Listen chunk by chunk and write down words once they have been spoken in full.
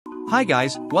Hi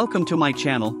guys, welcome to my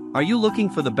channel. Are you looking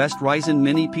for the best Ryzen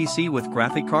mini PC with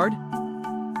graphic card?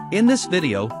 In this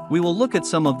video, we will look at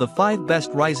some of the 5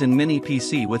 best Ryzen mini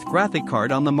PC with graphic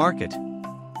card on the market.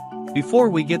 Before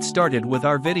we get started with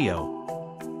our video,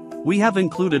 we have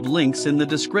included links in the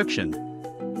description.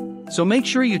 So make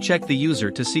sure you check the user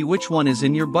to see which one is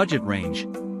in your budget range.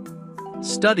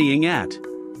 Studying at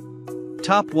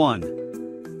Top 1.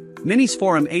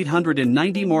 MINISFORUM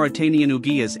 890 Mauritanian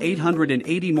Ugias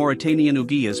 880 Mauritanian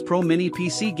Ugias Pro Mini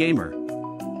PC Gamer.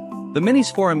 The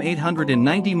MINISFORUM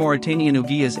 890 Mauritanian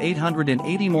Ugias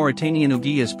 880 Mauritanian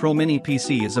Ugias Pro Mini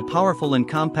PC is a powerful and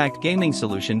compact gaming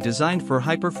solution designed for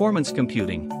high-performance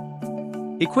computing.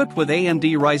 Equipped with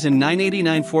AMD Ryzen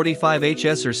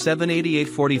 98945HS or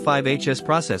 78845HS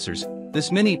processors,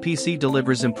 this mini PC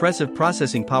delivers impressive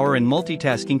processing power and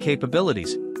multitasking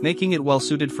capabilities, making it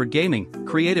well-suited for gaming,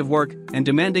 creative work, and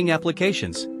demanding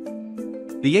applications.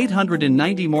 The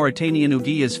 890 Mauritanian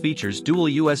Ugias features dual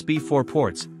USB 4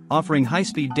 ports, offering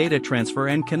high-speed data transfer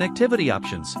and connectivity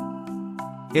options.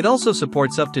 It also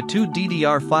supports up to 2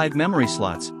 DDR5 memory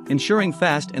slots, ensuring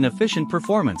fast and efficient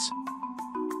performance.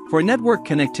 For network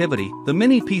connectivity, the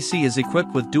mini PC is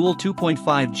equipped with dual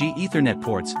 2.5G Ethernet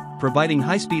ports, providing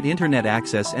high-speed internet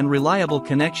access and reliable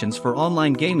connections for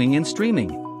online gaming and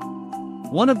streaming.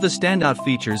 One of the standout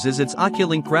features is its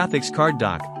Oculink graphics card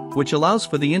dock, which allows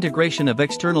for the integration of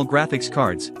external graphics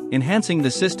cards, enhancing the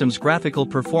system's graphical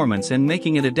performance and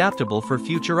making it adaptable for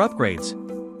future upgrades.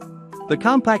 The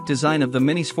compact design of the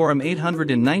MINISFORUM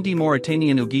 890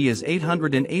 Mauritanian Ugias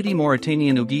 880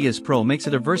 Mauritanian Ugias Pro makes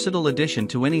it a versatile addition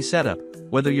to any setup,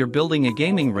 whether you're building a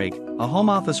gaming rig, a home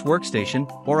office workstation,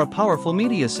 or a powerful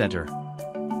media center.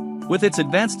 With its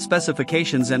advanced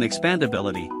specifications and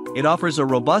expandability, it offers a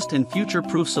robust and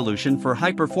future-proof solution for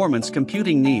high-performance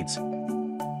computing needs.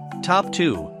 Top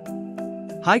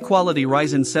 2. High-quality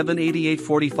Ryzen 7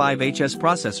 8845HS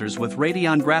processors with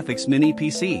Radeon Graphics Mini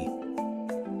PC.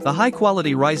 The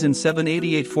high-quality Ryzen 7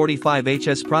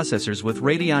 8845HS processors with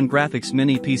Radeon Graphics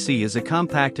Mini PC is a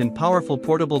compact and powerful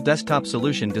portable desktop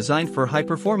solution designed for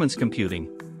high-performance computing.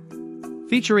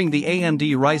 Featuring the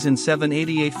AMD Ryzen 7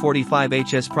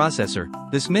 8845HS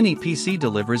processor, this mini PC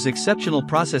delivers exceptional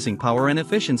processing power and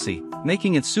efficiency,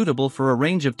 making it suitable for a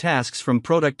range of tasks from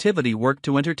productivity work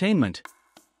to entertainment.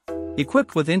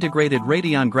 Equipped with integrated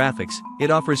Radeon graphics,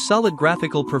 it offers solid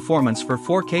graphical performance for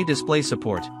 4K display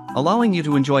support, allowing you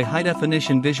to enjoy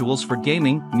high-definition visuals for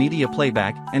gaming, media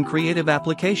playback, and creative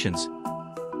applications.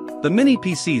 The mini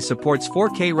PC supports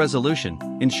 4K resolution,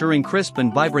 ensuring crisp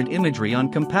and vibrant imagery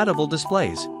on compatible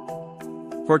displays.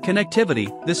 For connectivity,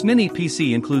 this mini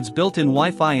PC includes built-in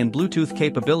Wi-Fi and Bluetooth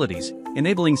capabilities,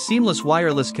 enabling seamless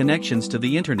wireless connections to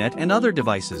the internet and other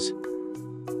devices.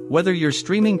 Whether you're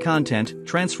streaming content,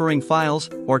 transferring files,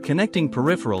 or connecting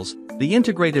peripherals, the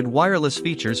integrated wireless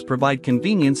features provide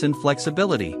convenience and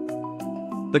flexibility.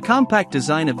 The compact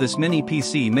design of this mini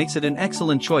PC makes it an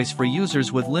excellent choice for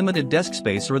users with limited desk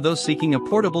space or those seeking a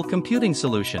portable computing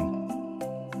solution.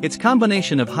 Its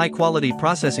combination of high-quality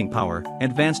processing power,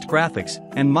 advanced graphics,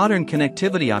 and modern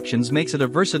connectivity options makes it a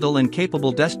versatile and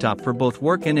capable desktop for both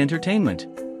work and entertainment.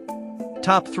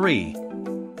 Top 3.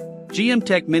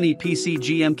 GMKtec Mini PC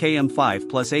GMKM5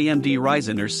 plus AMD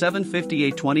Ryzen 7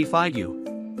 5825U.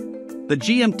 The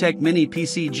GMKtec Mini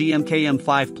PC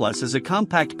GMKM5 Plus is a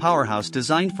compact powerhouse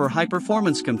designed for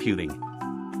high-performance computing.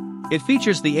 It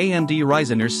features the AMD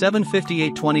Ryzen 7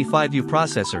 5825U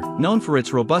processor, known for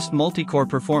its robust multi-core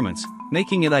performance,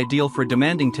 making it ideal for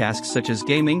demanding tasks such as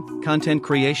gaming, content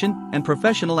creation, and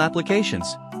professional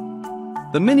applications.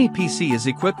 The mini PC is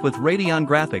equipped with Radeon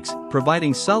graphics,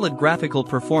 providing solid graphical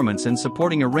performance and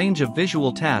supporting a range of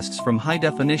visual tasks from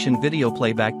high-definition video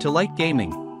playback to light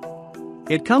gaming.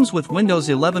 It comes with Windows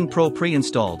 11 Pro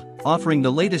pre-installed, offering the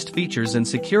latest features and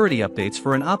security updates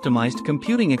for an optimized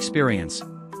computing experience.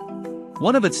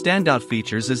 One of its standout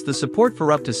features is the support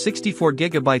for up to 64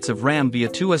 GB of RAM via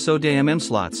 2 SODIMM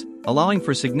slots, allowing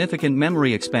for significant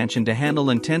memory expansion to handle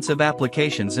intensive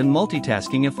applications and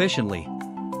multitasking efficiently.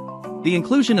 The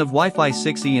inclusion of Wi-Fi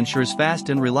 6E ensures fast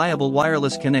and reliable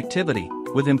wireless connectivity,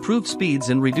 with improved speeds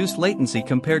and reduced latency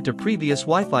compared to previous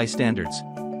Wi-Fi standards.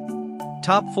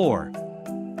 Top 4.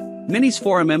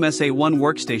 MINISFORUM MSA1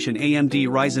 Workstation AMD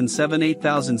Ryzen 7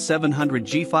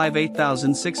 8700G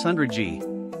 58600G.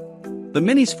 The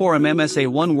MINISFORUM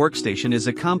MSA1 Workstation is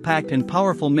a compact and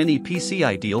powerful mini PC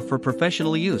ideal for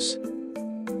professional use.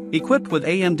 Equipped with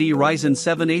AMD Ryzen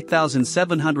 7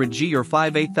 8700G or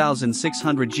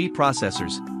 58600G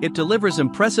processors, it delivers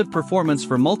impressive performance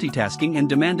for multitasking and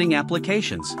demanding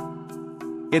applications.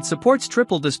 It supports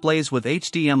triple displays with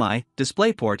HDMI,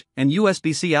 DisplayPort, and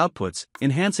USB-C outputs,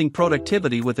 enhancing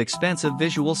productivity with expansive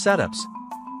visual setups.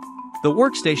 The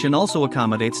Workstation also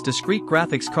accommodates discrete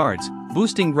graphics cards,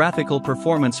 boosting graphical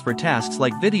performance for tasks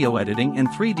like video editing and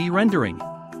 3D rendering.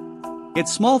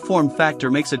 Its small form factor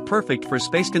makes it perfect for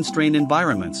space-constrained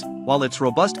environments, while its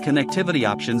robust connectivity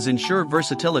options ensure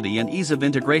versatility and ease of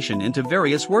integration into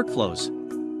various workflows.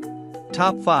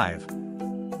 Top 5.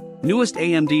 Newest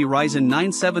AMD Ryzen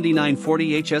 9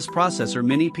 7940HS Processor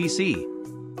Mini PC.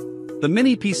 The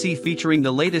Mini PC featuring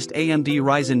the latest AMD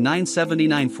Ryzen 9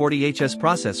 7940HS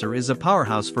processor is a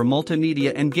powerhouse for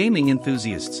multimedia and gaming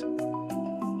enthusiasts.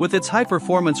 With its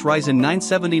high-performance Ryzen 9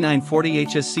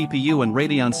 7940HS CPU and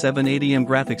Radeon 780M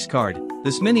graphics card,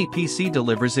 this Mini PC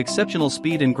delivers exceptional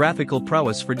speed and graphical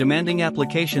prowess for demanding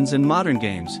applications in modern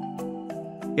games.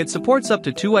 It supports up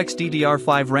to 2x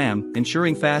DDR5 RAM,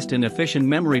 ensuring fast and efficient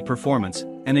memory performance,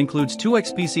 and includes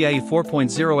 2x PCIe 4.0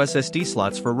 SSD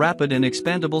slots for rapid and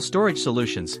expandable storage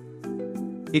solutions.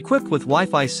 Equipped with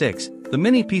Wi-Fi 6, the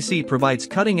Mini PC provides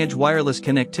cutting-edge wireless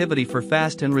connectivity for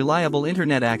fast and reliable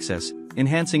internet access,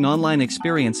 enhancing online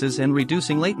experiences and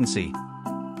reducing latency.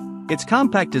 Its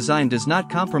compact design does not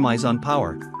compromise on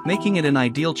power, making it an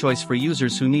ideal choice for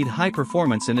users who need high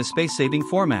performance in a space-saving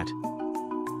format.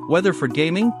 Whether for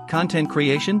gaming, content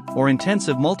creation, or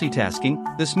intensive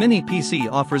multitasking, this Mini PC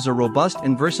offers a robust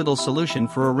and versatile solution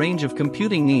for a range of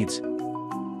computing needs.